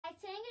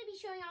be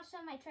showing off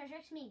some of my Treasure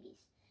X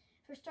maybes.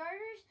 For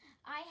starters,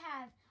 I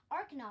have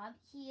Arknob.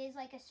 He is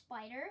like a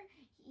spider.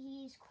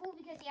 He's cool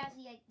because he has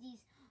these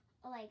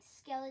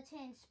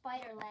skeleton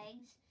spider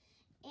legs,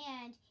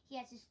 and he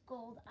has this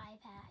gold eye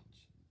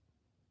patch.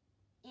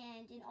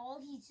 And in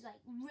all, he's like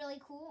really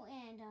cool,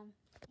 and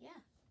yeah.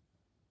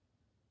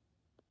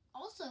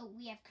 Also,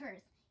 we have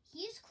Kurth.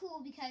 He's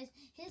cool because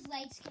his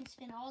legs can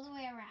spin all the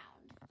way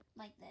around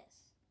like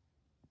this.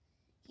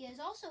 He is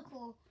also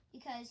cool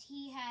because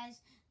he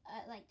has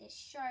like this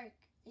shark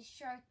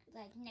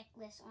like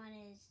necklace on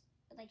his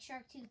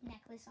shark tooth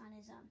necklace on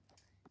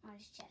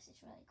his chest.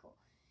 It's really cool.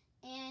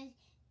 And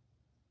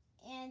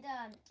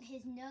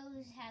his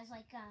nose has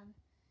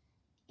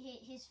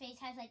his face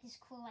has like this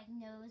cool like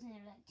nose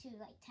and like two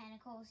like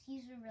tentacles.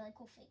 He's a really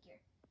cool figure.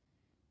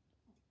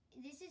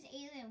 This is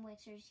Alien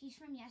Wixers. He's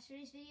from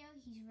yesterday's video.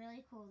 He's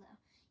really cool though.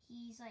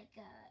 He's like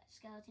a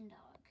skeleton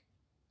dog.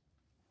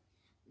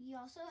 We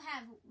also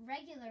have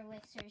regular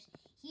Wixers.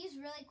 He's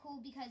really cool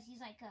because he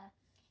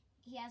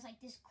has like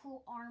this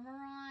cool armor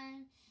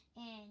on,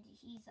 and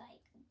he's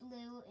like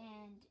blue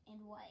and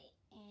white,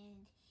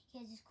 and he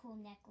has this cool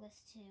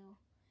necklace too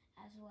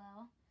as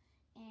well,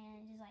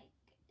 and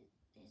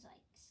his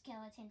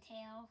skeleton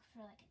tail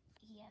for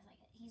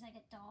he's like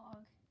a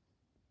dog.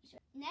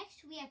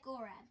 Next we have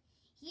Gorab.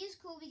 He is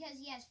cool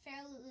because he has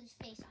Fairlulu's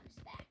face on his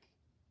back.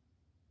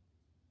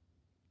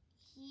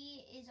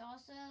 He is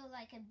also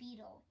like a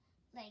beetle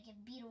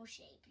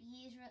shape.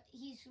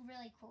 He's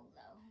really cool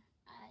though.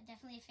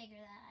 Definitely a figure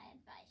that I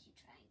advise you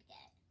trying to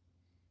get.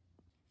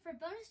 For a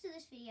bonus to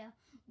this video,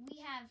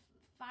 we have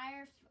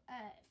Fire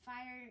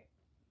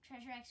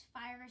Treasure X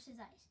Fire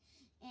vs. Ice,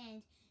 and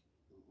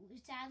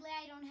sadly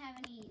I don't have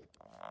any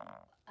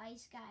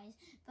ice guys,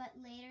 but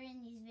later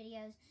in these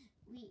videos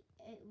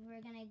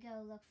we're gonna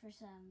go look for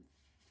some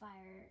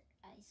fire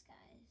ice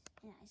guys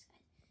and ice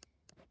guys.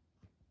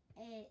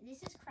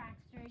 This is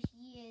Crackster.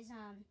 He is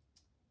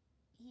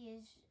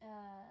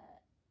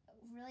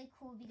really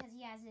cool because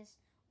he has this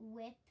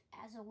whip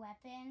as a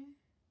weapon,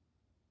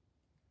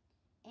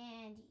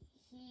 and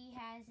he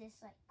has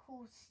this like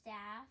cool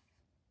staff,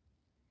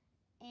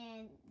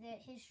 and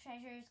his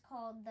treasure is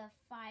called the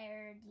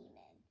Fire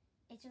Demon.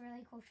 It's a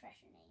really cool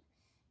treasure name,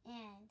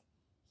 and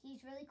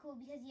he's really cool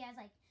because he has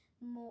like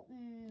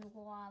molten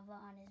lava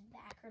on his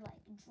back, or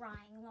like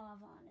drying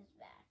lava on his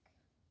back.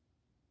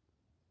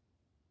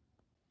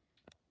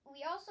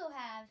 We also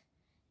have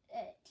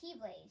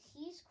T-Blaze.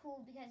 He's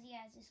cool because he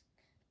has this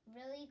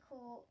really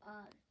cool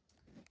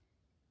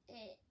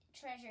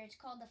treasure. It's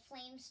called the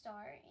Flame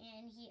Star,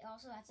 and he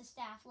also has a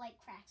staff like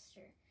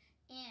Crackster.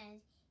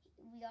 And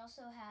we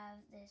also have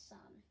this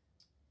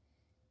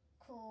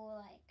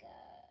cool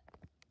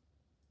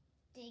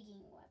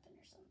digging weapon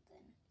or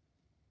something.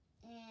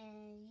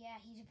 And yeah,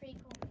 he's a pretty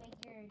cool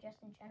figure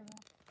just in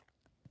general.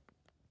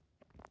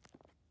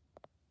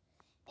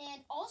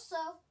 And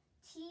also,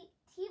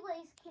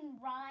 T-Blaze can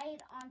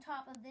ride on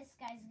top of this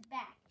guy's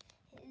back.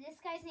 This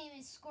guy's name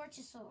is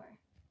Scorchosaur.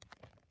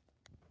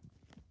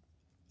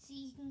 So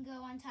you can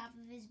go on top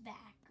of his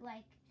back,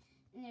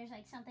 and there's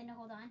like something to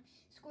hold on.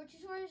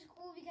 Scorchosaur is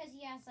cool because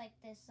he has like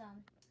this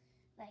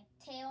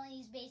tail, and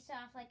he's based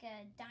off like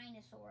a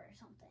dinosaur or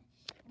something.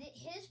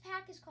 His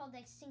pack is called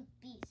Extinct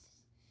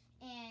Beasts,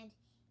 and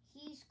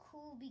he's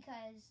cool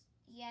because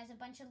he has a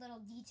bunch of little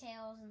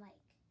details, and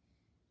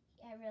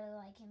I really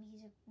like him.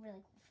 He's a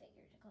really cool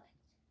figure to collect.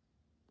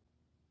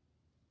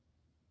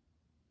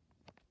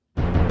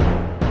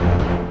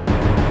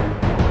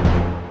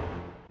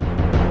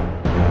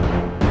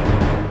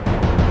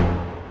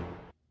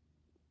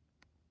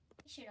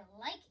 Be sure to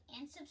like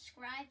and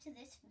subscribe to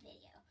this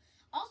video.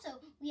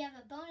 Also, we have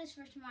a bonus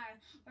for tomorrow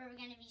where we're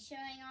going to be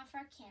showing off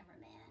our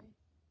cameraman.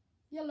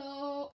 Hello.